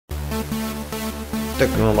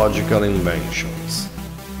technological inventions.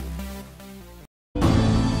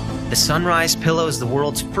 The Sunrise Pillow is the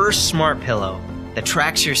world's first smart pillow that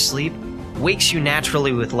tracks your sleep, wakes you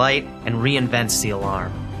naturally with light, and reinvents the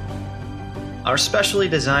alarm. Our specially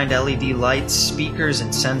designed LED lights, speakers, and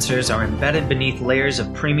sensors are embedded beneath layers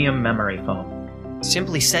of premium memory foam.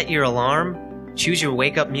 Simply set your alarm, choose your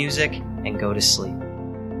wake-up music, and go to sleep.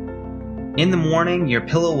 In the morning, your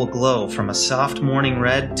pillow will glow from a soft morning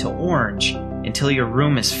red to orange until your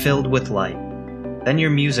room is filled with light. Then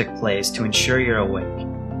your music plays to ensure you're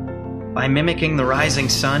awake. By mimicking the rising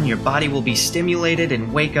sun, your body will be stimulated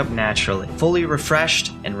and wake up naturally, fully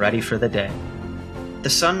refreshed and ready for the day. The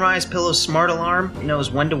Sunrise Pillow's smart alarm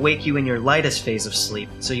knows when to wake you in your lightest phase of sleep,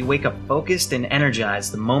 so you wake up focused and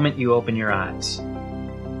energized the moment you open your eyes.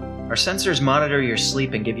 Our sensors monitor your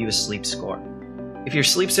sleep and give you a sleep score. If your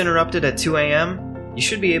sleep's interrupted at 2 a.m., you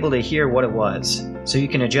should be able to hear what it was, so you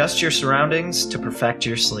can adjust your surroundings to perfect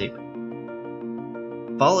your sleep.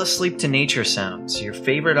 Fall asleep to nature sounds, your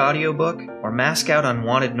favorite audiobook, or mask out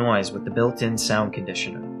unwanted noise with the built-in sound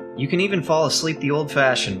conditioner. You can even fall asleep the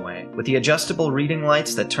old-fashioned way, with the adjustable reading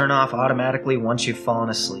lights that turn off automatically once you've fallen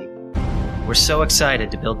asleep. We're so excited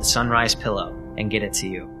to build the Sunrise Pillow and get it to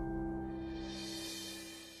you.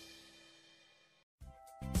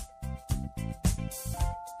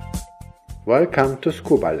 Welcome to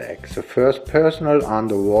Scubalec, the first personal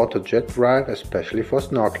underwater jet drive especially for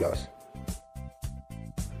snorkelers.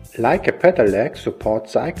 Like a pedelec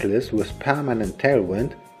supports cyclists with permanent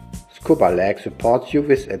tailwind, Scubalec supports you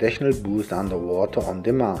with additional boost underwater on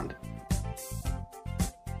demand.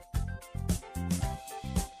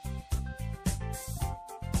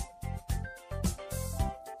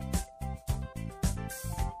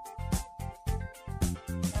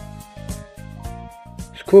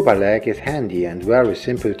 Scubalec is handy and very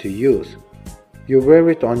simple to use. You wear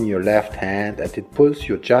it on your left hand and it pulls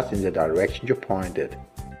you just in the direction you pointed.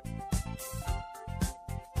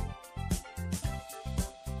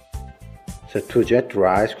 The two jet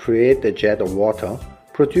drives create a jet of water,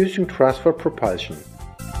 producing thrust for propulsion.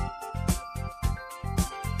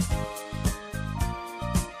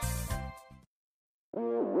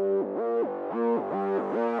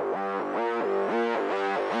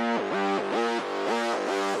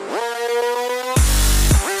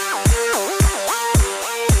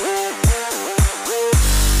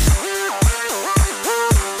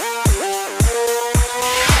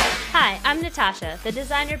 I'm Natasha, the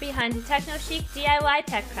designer behind the techno-chic DIY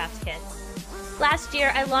tech craft kits. Last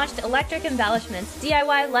year, I launched Electric Embellishments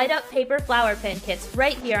DIY light-up paper flower pin kits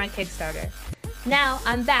right here on Kickstarter. Now,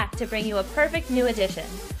 I'm back to bring you a perfect new addition,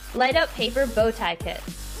 light-up paper bow tie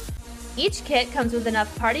kits. Each kit comes with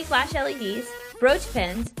enough party flash LEDs, brooch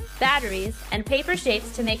pins, batteries, and paper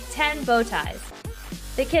shapes to make 10 bow ties.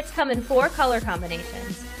 The kits come in 4 color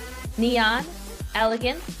combinations: neon,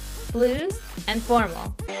 elegant, blues, and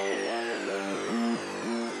formal.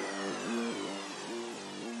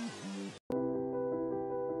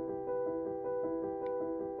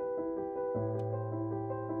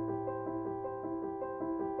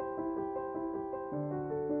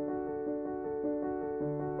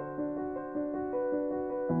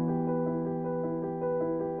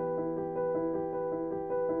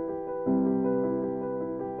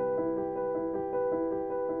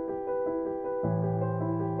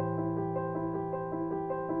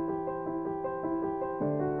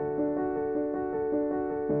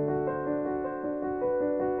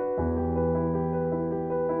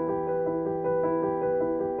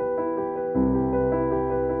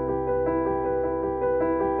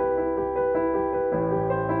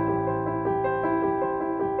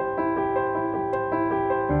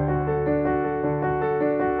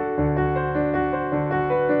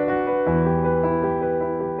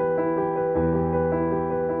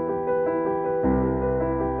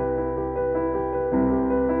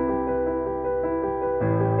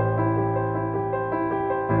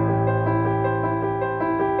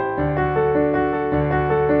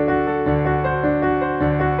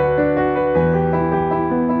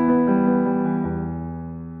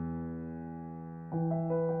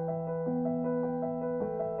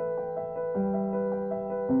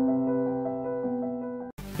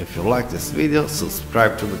 If you like this video,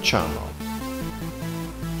 subscribe to the channel.